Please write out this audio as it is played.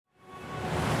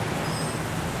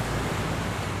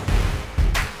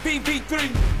VV3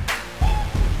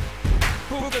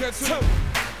 Dubula 2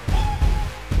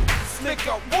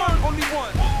 Slikour, only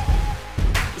one.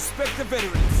 Respect the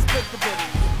veterans, respect the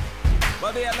veterans.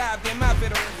 While they alive, they're my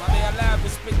veterans. While they alive,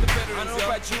 respect the veterans. I don't know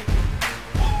about you.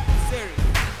 Serious.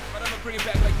 But I'ma bring it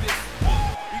back like this.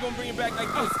 We gonna bring it back like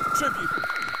this. Tribute.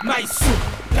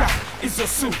 Maisuka,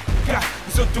 izosuka,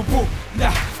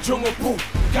 izodubula,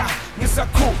 jongobuka,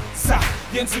 ngisakuza,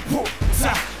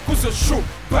 yenzipuza,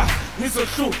 kuzoshuba,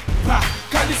 ngizohluba,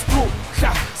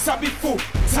 kaliskuhla,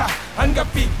 sabifuta,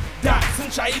 angabida,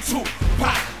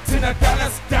 sinchayithupa, thina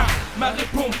dalasda,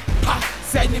 maripumpa,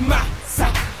 siyanimasa,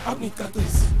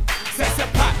 awunikaqisi,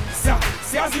 siyasaphaza,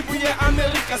 siyazibuye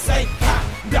Amerika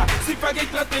sayihanda, sifake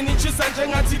ekladeni itshisa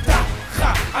njengathi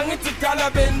daha, angithi dala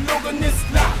beniloko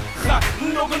nisilaha,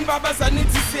 niloko nibabaza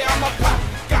nithi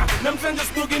siyamaphaka, namhlanje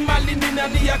sinuka imali nina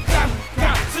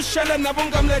niyaklanka, sishela nabo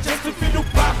ngamle just to feel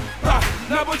ubaba,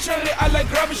 nabo cherry I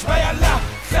like rubbish bayalaha,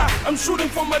 I'm shooting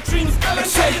for my dreams, I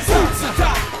say kuza,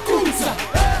 kuza,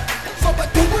 soba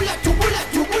dubula, dubula,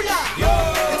 dubula,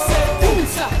 I say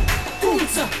kuza,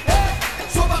 kuza,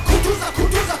 soba kutuza,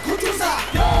 kutuza, kutuza,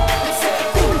 I say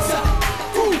kuza,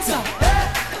 kuza,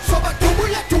 soba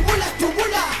dubula, dubula,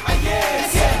 dubula, I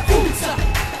say kuza,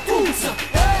 kuza,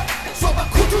 soba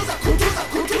kutuza, kutuza,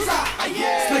 kutuza,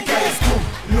 Slikour is cool,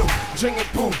 no, jenga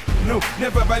boom, no,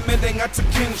 never by mele ngathi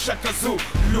King Shaka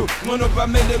Zulu, ngono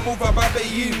bamele move ababe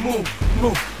yimu,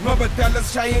 mu, ngoba dala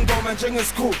sishaya ingoma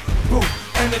njengescoop, boo,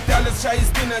 and the dala sishaya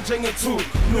istina njengethu,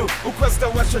 no, ukwesta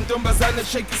washa ntombazane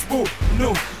shake isboo,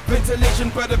 no, ventilation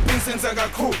but the pink sense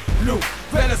akakhulu,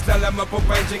 phela sidlala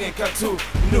amapopayi njengekathu,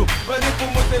 no, but if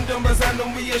umuntu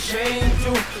entombazane we ashamed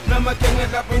to, namakenge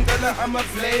lapho intala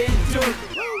ama-flame.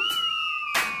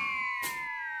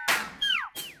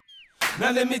 Now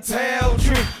let me tell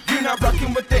you, you're not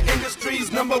rocking with the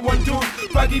industry's #1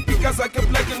 dude. Baggy because I can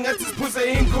black and that's his pussy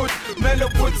ain't good.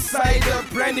 Mellowwood cider,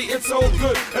 brandy, it's all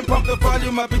good. And pump the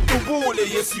volume up at Dubula,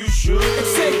 yes you should.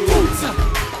 It's say kuza,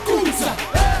 kuza,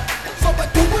 soba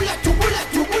dubula, dubula,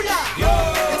 dubula.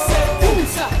 It's say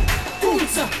kuza,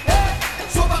 kuza,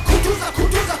 soba kutuza,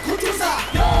 kutuza, kutuza.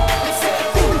 It's say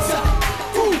kuza,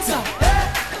 kuza,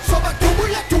 soba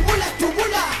dubula, dubula,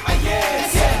 dubula.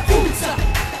 It's say kuza,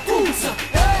 kuza,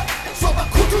 soba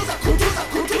kutuza, kutuza,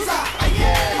 kutuza.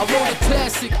 I wrote a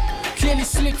classic, clearly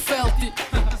Slick felt it.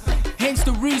 Hence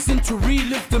the reason to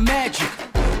relive the magic.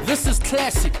 This is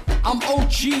classic, I'm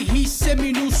OG, he's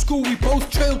semi-new school, we both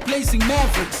trailblazing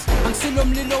mavericks. Angizilo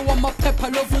mlilo wamaphepha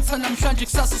lovuthana namhlanje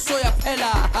kusasa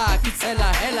soyaphela,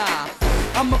 kithela hela.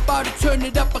 I'm about to turn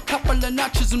it up a couple of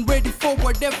notches and ready for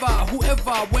whatever,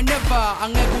 whoever, whenever.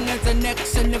 Angeke ungenze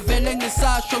next and nevele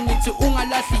ngisasho ngithi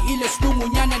ungalahli ile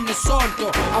silungunyana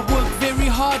nesonto. I work very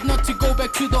hard not to go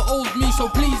back to the old me, so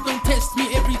please don't test me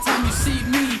every time you see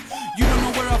me. You don't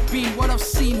know where I've been, what I've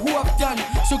seen, who I've done,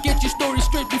 so get your story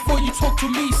straight before you talk to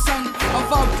me, son.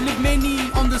 I've outlived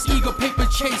many on this ego paper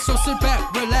chase, so sit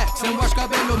back, relax, and watch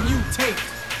Kabelo mutate.